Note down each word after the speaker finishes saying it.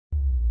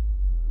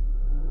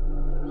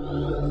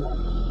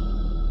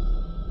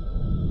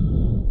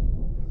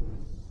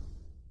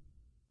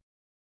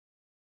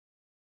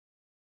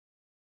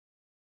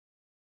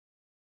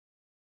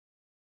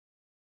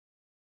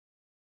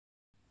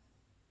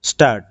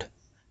Start.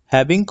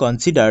 Having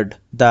considered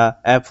the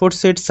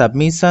aforesaid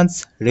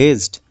submissions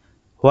raised,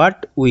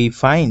 what we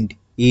find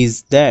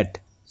is that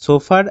so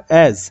far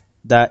as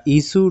the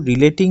issue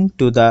relating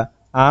to the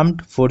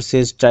Armed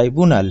Forces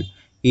Tribunal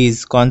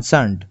is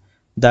concerned,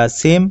 the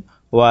same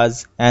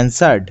was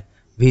answered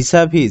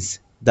vis-a-vis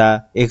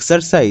the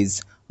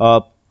exercise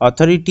of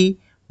authority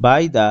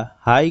by the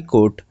High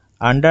Court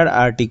under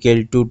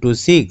Article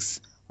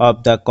 226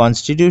 of the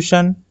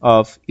Constitution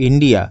of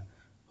India,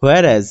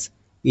 whereas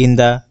in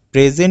the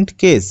present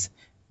case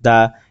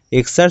the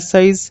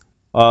exercise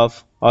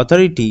of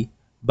authority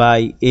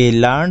by a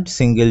learned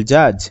single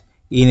judge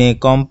in a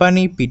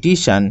company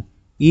petition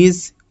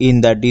is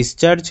in the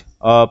discharge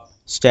of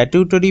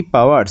statutory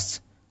powers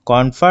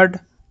conferred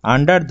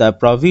under the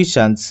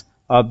provisions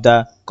of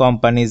the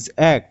Companies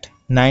Act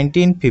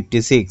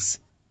 1956.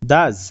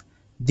 Thus,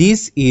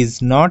 this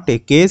is not a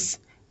case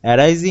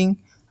arising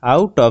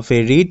out of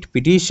a writ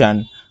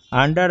petition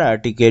under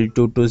Article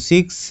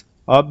 226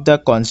 of the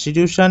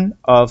Constitution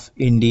of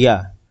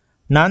India.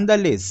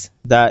 Nonetheless,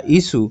 the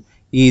issue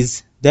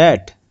is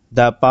that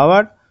the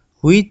power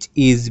which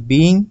is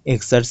being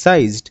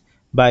exercised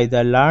by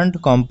the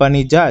learned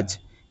company judge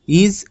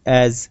is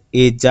as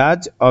a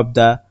judge of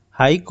the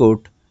High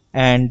Court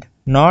and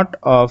not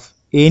of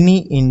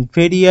any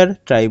inferior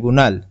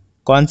tribunal.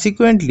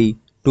 Consequently,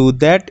 to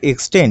that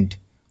extent,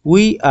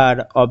 we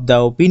are of the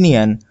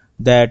opinion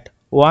that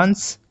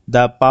once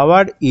the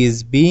power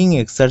is being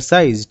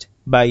exercised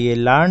by a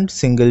learned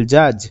single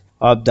judge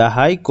of the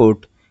High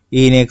Court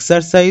in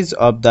exercise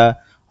of the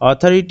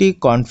authority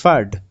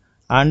conferred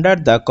under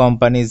the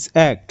Companies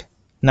Act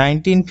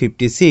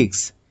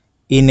 1956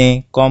 in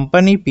a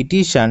company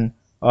petition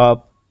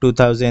of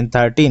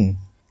 2013,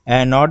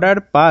 an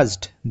order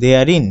passed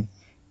therein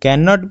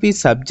cannot be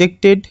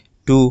subjected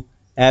to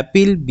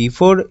appeal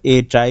before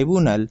a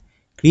tribunal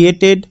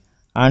created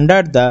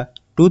under the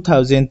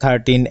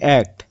 2013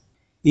 Act.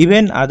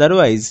 Even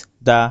otherwise,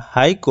 the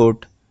High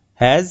Court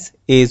has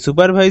a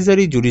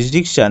supervisory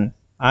jurisdiction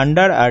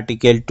under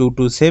Article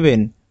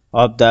 227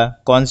 of the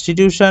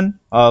Constitution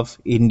of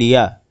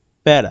India.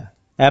 Para.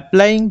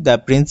 Applying the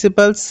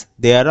principles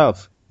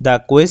thereof, the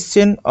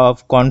question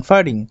of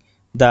conferring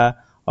the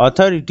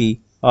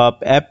authority of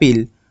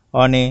appeal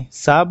on a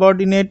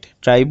subordinate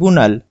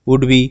tribunal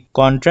would be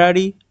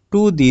contrary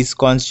to this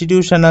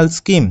constitutional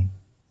scheme.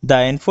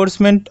 The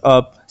enforcement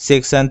of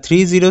Section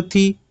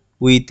 303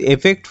 with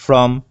effect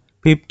from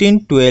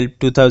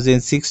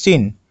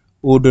 15/12/2016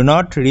 would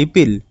not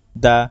repeal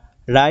the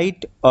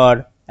right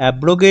or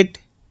abrogate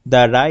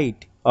the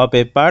right of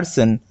a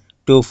person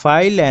to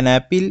file an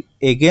appeal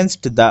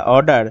against the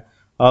order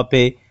of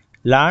a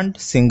learned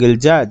single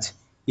judge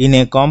in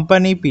a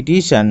company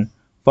petition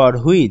for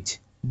which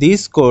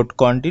this court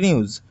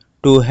continues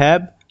to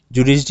have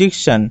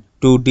jurisdiction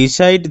to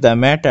decide the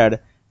matter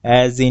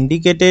as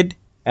indicated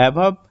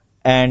above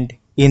and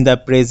in the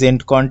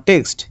present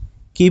context,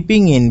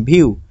 keeping in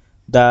view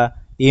the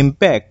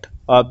impact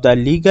of the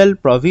legal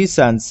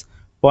provisions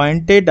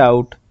pointed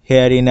out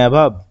herein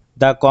above.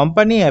 The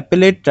Company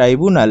Appellate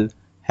Tribunal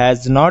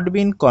has not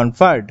been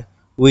conferred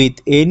with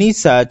any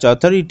such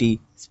authority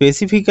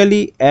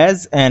specifically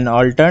as an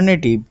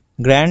alternative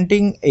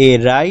granting a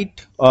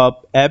right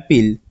of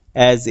appeal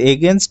as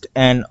against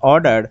an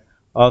order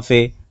of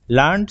a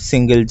learned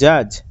single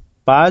judge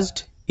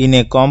passed in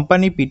a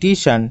company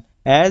petition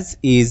as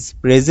is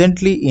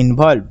presently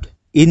involved.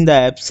 In the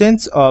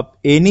absence of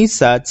any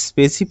such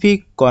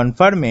specific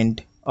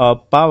conferment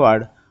of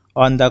power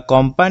on the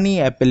Company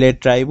Appellate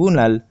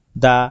Tribunal,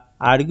 the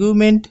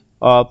argument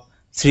of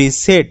Sri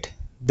Seth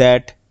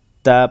that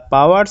the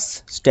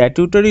powers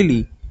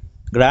statutorily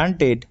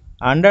granted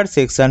under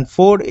Section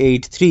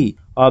 483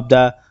 of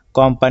the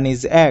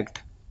Companies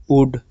Act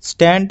would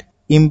stand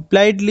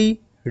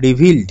impliedly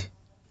revealed.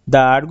 The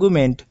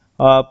argument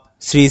of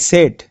Sri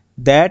Seth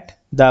that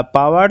the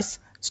powers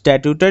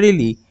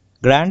statutorily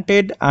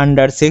granted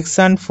under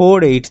Section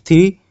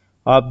 483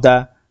 of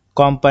the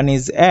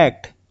Companies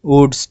Act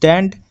would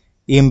stand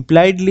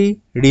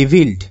impliedly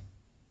revealed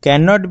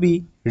cannot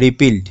be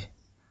repealed.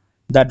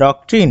 The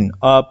doctrine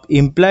of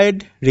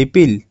implied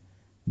repeal,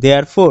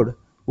 therefore,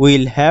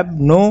 will have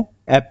no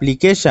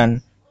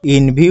application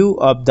in view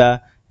of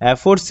the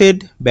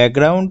aforesaid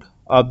background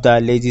of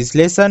the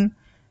legislation,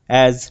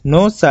 as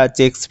no such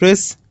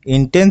express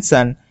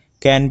intention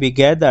can be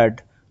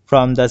gathered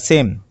from the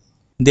same.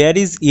 There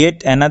is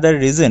yet another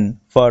reason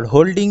for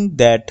holding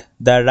that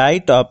the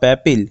right of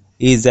appeal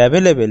is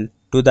available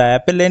to the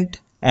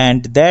appellant,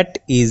 and that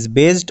is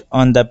based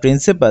on the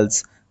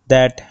principles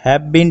that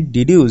have been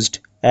deduced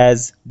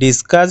as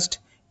discussed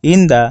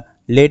in the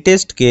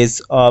latest case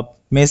of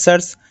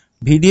Messrs.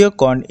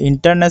 Videocon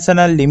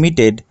International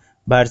Limited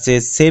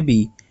versus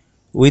SEBI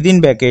within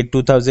bracket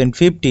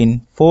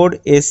 2015 4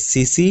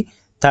 SCC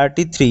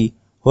 33,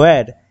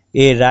 where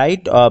a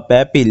right of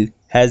appeal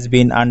has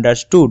been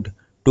understood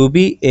to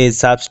be a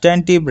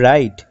substantive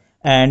right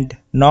and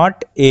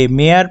not a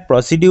mere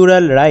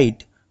procedural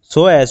right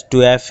so as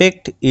to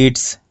affect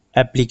its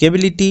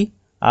applicability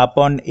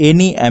upon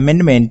any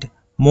amendment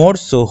more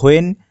so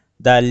when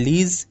the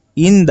lease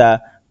in the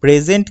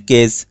present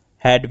case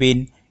had been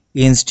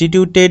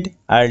instituted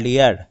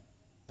earlier.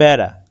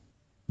 Para.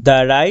 The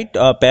right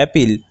of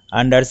appeal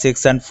under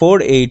Section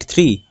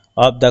 483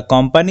 of the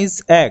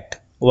Companies Act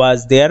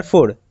was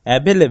therefore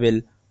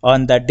available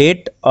on the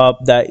date of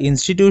the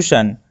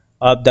institution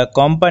of the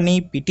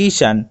company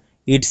petition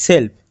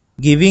itself,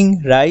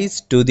 giving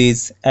rise to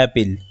this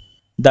appeal.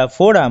 The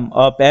forum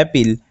of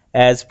appeal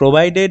as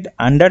provided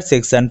under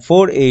Section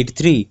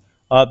 483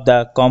 of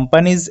the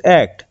Companies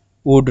Act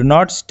would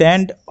not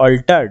stand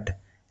altered,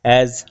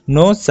 as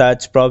no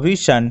such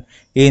provision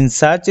in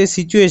such a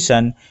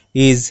situation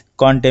is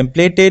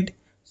contemplated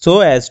so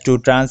as to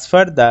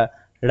transfer the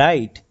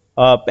right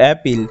of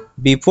appeal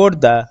before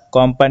the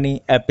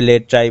Company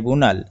Appellate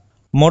Tribunal.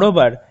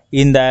 Moreover,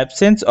 in the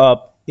absence of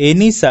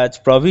any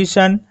such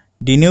provision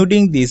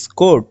denuding this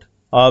court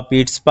of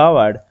its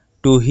power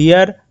to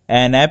hear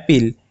an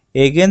appeal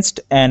against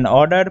an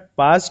order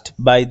passed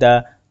by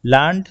the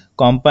learned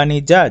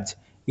company judge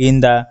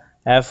in the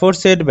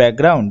aforesaid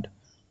background,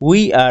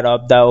 we are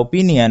of the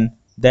opinion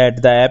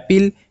that the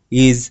appeal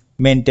is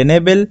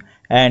maintainable,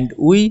 and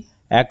we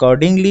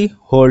accordingly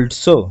hold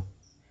so.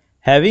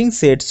 Having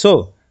said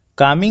so,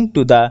 coming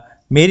to the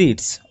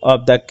merits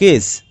of the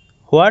case,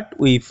 what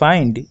we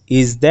find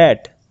is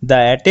that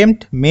the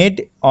attempt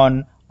made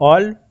on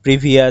all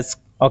previous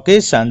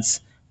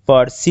occasions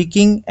for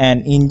seeking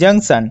an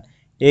injunction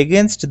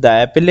against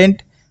the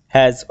appellant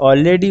has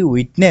already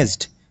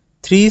witnessed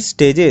three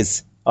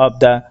stages of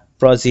the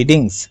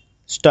proceedings.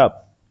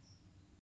 Stop.